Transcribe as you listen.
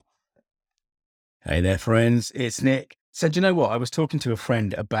Hey there, friends. It's Nick. So, do you know what? I was talking to a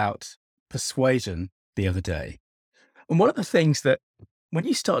friend about persuasion the other day. And one of the things that, when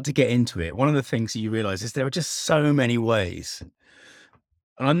you start to get into it, one of the things that you realize is there are just so many ways.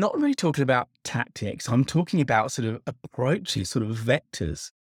 And I'm not really talking about tactics, I'm talking about sort of approaches, sort of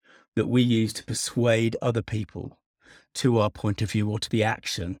vectors that we use to persuade other people to our point of view or to the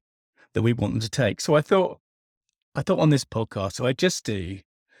action that we want them to take. So, I thought on this podcast, so I just do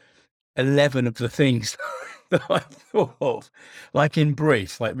 11 of the things that I thought of, like in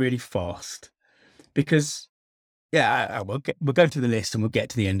brief, like really fast. Because, yeah, we'll go through the list and we'll get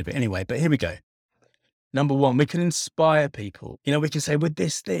to the end of it anyway. But here we go. Number one, we can inspire people. We can say, with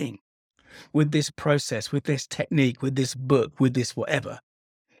this thing, with this process, with this technique, with this book, with this whatever,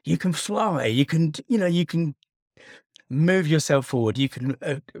 you can fly. You can move yourself forward. You can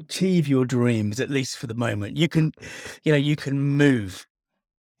achieve your dreams, at least for the moment. You can move.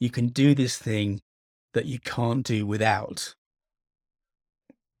 You can do this thing that you can't do without.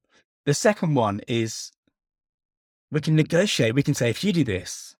 The second one is we can negotiate. We can say, if you do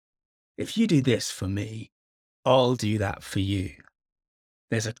this for me, I'll do that for you.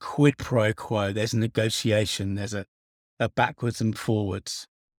 There's a quid pro quo. There's a negotiation. There's a backwards and forwards.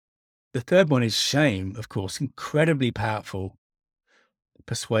 The third one is shame, of course, incredibly powerful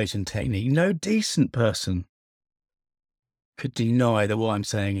persuasion technique. No decent person could deny that what I'm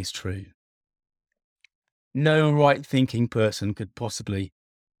saying is true. No right thinking person could possibly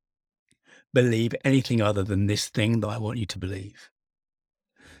believe anything other than this thing that I want you to believe.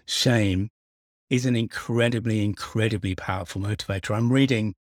 Shame is an incredibly, incredibly powerful motivator. I'm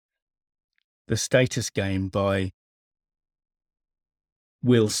reading The Status Game by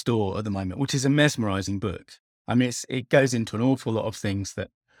Will Storr at the moment, which is a mesmerizing book. I mean, it goes into an awful lot of things that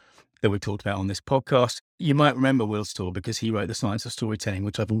we've talked about on this podcast. You might remember Will Storr because he wrote The Science of Storytelling,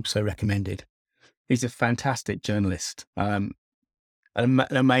 which I've also recommended. He's a fantastic journalist, an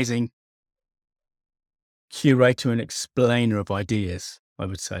amazing curator and explainer of ideas, I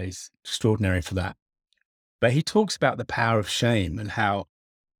would say. He's extraordinary for that. But he talks about the power of shame and how,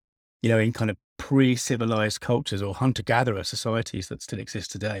 in kind of pre-civilized cultures or hunter-gatherer societies that still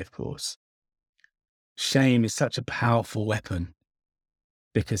exist today, of course, shame is such a powerful weapon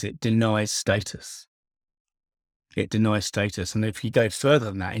because it denies status. It denies status. And if you go further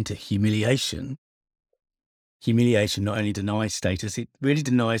than that into humiliation not only denies status, it really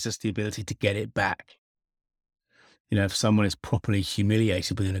denies us the ability to get it back. If someone is properly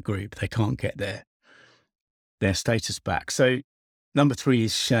humiliated within a group, they can't get their status back. So number 3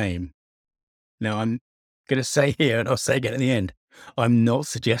 is shame. Now, I'm going to say here, and I'll say again at the end, I'm not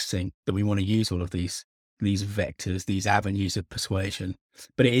suggesting that we want to use all of these vectors, these avenues of persuasion,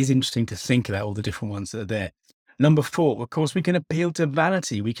 but it is interesting to think about all the different ones that are there. Number 4, of course, we can appeal to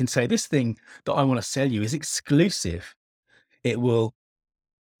vanity. We can say this thing that I want to sell you is exclusive. It will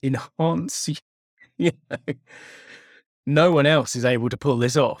enhance, no one else is able to pull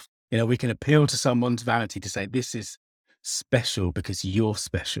this off. We can appeal to someone's vanity to say this is special because you're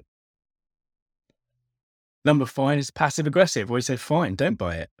special. Number 5 is passive aggressive, where you say, fine, don't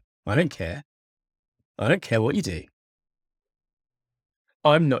buy it. I don't care. I don't care what you do.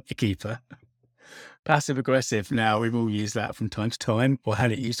 I'm not your keeper. Passive aggressive. Now, we've all used that from time to time, or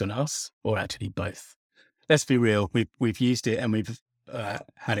had it used on us, or actually both. Let's be real. We've used it and we've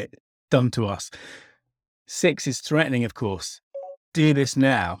had it done to us. 6 is threatening, of course. Do this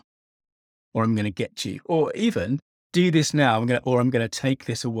now, or I'm going to get you. Or even do this now, I'm going to take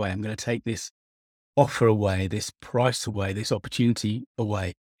this away. I'm going to take this offer away, this price away, this opportunity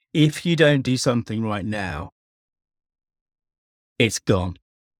away. If you don't do something right now, it's gone.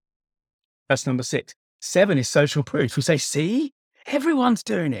 That's number 6. 7 is social proof. We say, see, everyone's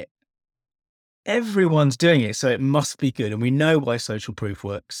doing it. Everyone's doing it, so it must be good. And we know why social proof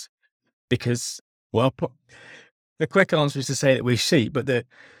works because, well, the quick answer is to say that we're sheep, but the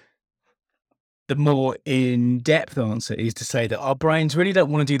more in-depth answer is to say that our brains really don't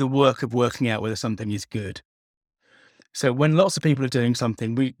want to do the work of working out whether something is good. So when lots of people are doing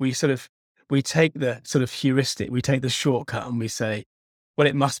something, we take the sort of heuristic, we take the shortcut and we say, well,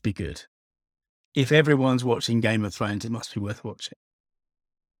 it must be good. If everyone's watching Game of Thrones, it must be worth watching.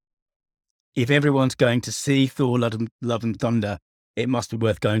 If everyone's going to see Thor, Love and Thunder, it must be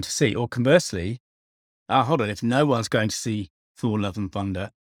worth going to see. Or conversely, hold on, if no one's going to see Thor, Love and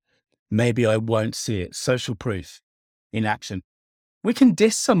Thunder, maybe I won't see it. Social proof in action. We can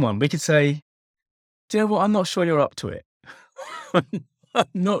diss someone. We could say, do you know what? I'm not sure you're up to it. I'm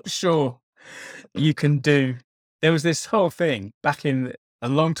not sure you can do. There was this whole thing back in a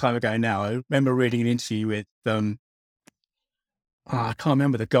long time ago now. I remember reading an interview with I can't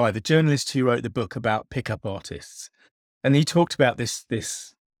remember the guy, the journalist who wrote the book about pickup artists. And he talked about this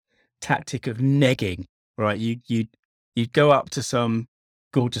tactic of negging, right? You'd go up to some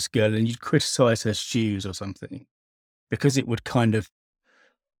gorgeous girl and you'd criticize her shoes or something because it would kind of,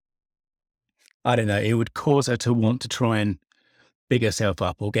 I don't know, it would cause her to want to try and big herself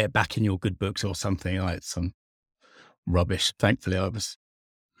up or get back in your good books or something like some rubbish. Thankfully, I was,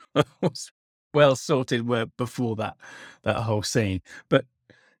 was well sorted before that whole scene. But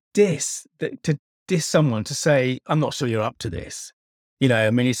to diss someone, to say, I'm not sure you're up to this. I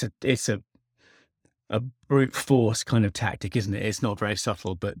mean, it's a brute force kind of tactic, isn't it? It's not very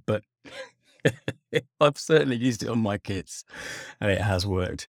subtle, but I've certainly used it on my kids and it has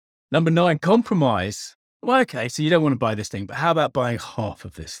worked. Number 9, compromise. Well, okay, so you don't want to buy this thing, but how about buying half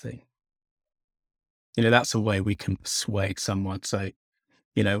of this thing? That's a way we can persuade someone. So,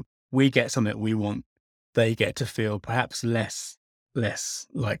 we get something we want. They get to feel perhaps less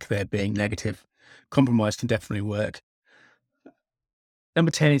like they're being negative. Compromise can definitely work.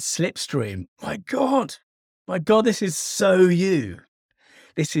 Number 10 is slipstream. My God, this is so you.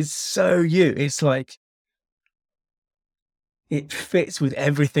 This is so you. It's like, it fits with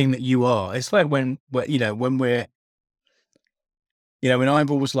everything that you are. It's like when I've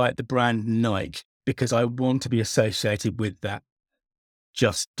always liked the brand Nike because I want to be associated with that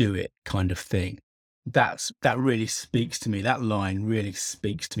just do it kind of thing. That really speaks to me. That line really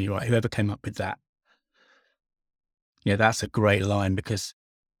speaks to me, right? Whoever came up with that. That's a great line, because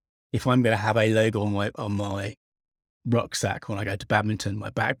if I'm going to have a logo on my rucksack when I go to badminton, my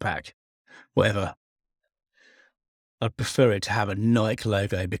backpack, whatever, I'd prefer it to have a Nike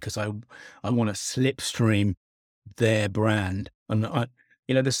logo because I want to slipstream their brand. And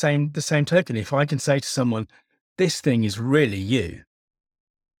the same token, if I can say to someone, this thing is really you,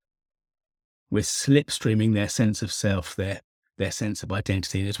 we're slipstreaming their sense of self, their sense of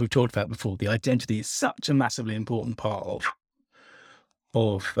identity. And as we've talked about before, the identity is such a massively important part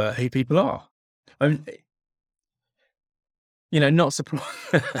of who people are. Not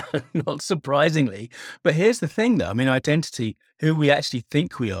surprisingly, but here's the thing though. I mean, identity, who we actually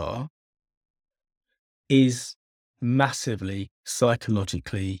think we are, is massively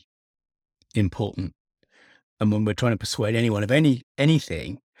psychologically important. And when we're trying to persuade anyone of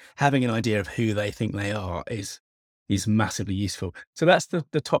anything, having an idea of who they think they are is massively useful. So that's the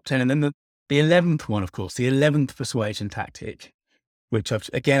top 10. And then the 11th one, of course, the 11th persuasion tactic, which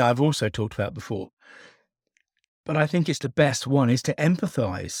I've also talked about before, but I think it's the best one, is to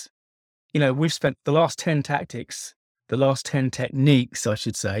empathize. We've spent the last 10 techniques, I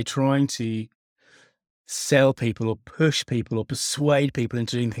should say, trying to sell people or push people or persuade people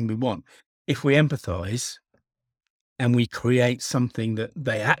into doing anything we want. If we empathize and we create something that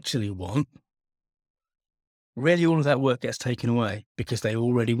they actually want, really all of that work gets taken away because they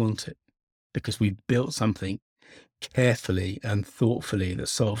already want it, because we've built something carefully and thoughtfully that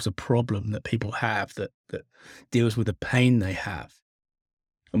solves a problem that people have, that deals with the pain they have.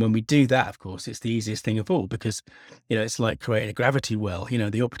 And when we do that, of course, it's the easiest thing of all, because, it's like creating a gravity well,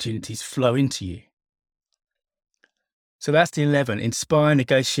 the opportunities flow into you. So that's the 11. Inspire,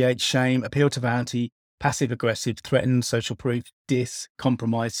 negotiate, shame, appeal to vanity, passive aggressive, threaten, social proof, diss,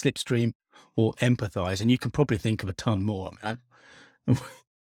 compromise, slipstream, or empathize. And you can probably think of a ton more.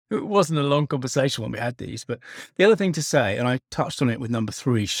 It wasn't a long conversation when we had these, but the other thing to say, and I touched on it with number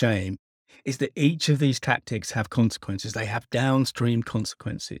 3, shame, is that each of these tactics have consequences. They have downstream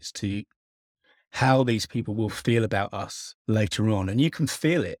consequences to how these people will feel about us later on. And you can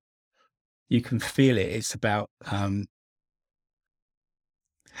feel it. It's about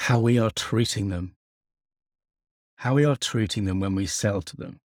how we are treating them. How we are treating them when we sell to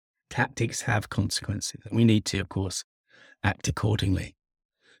them. Tactics have consequences, and we need to, of course, act accordingly.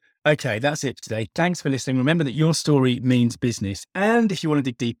 Okay, that's it for today. Thanks for listening. Remember that your story means business. And if you want to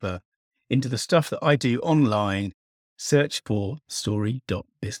dig deeper into the stuff that I do online, search for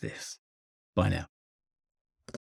story.business. Bye now.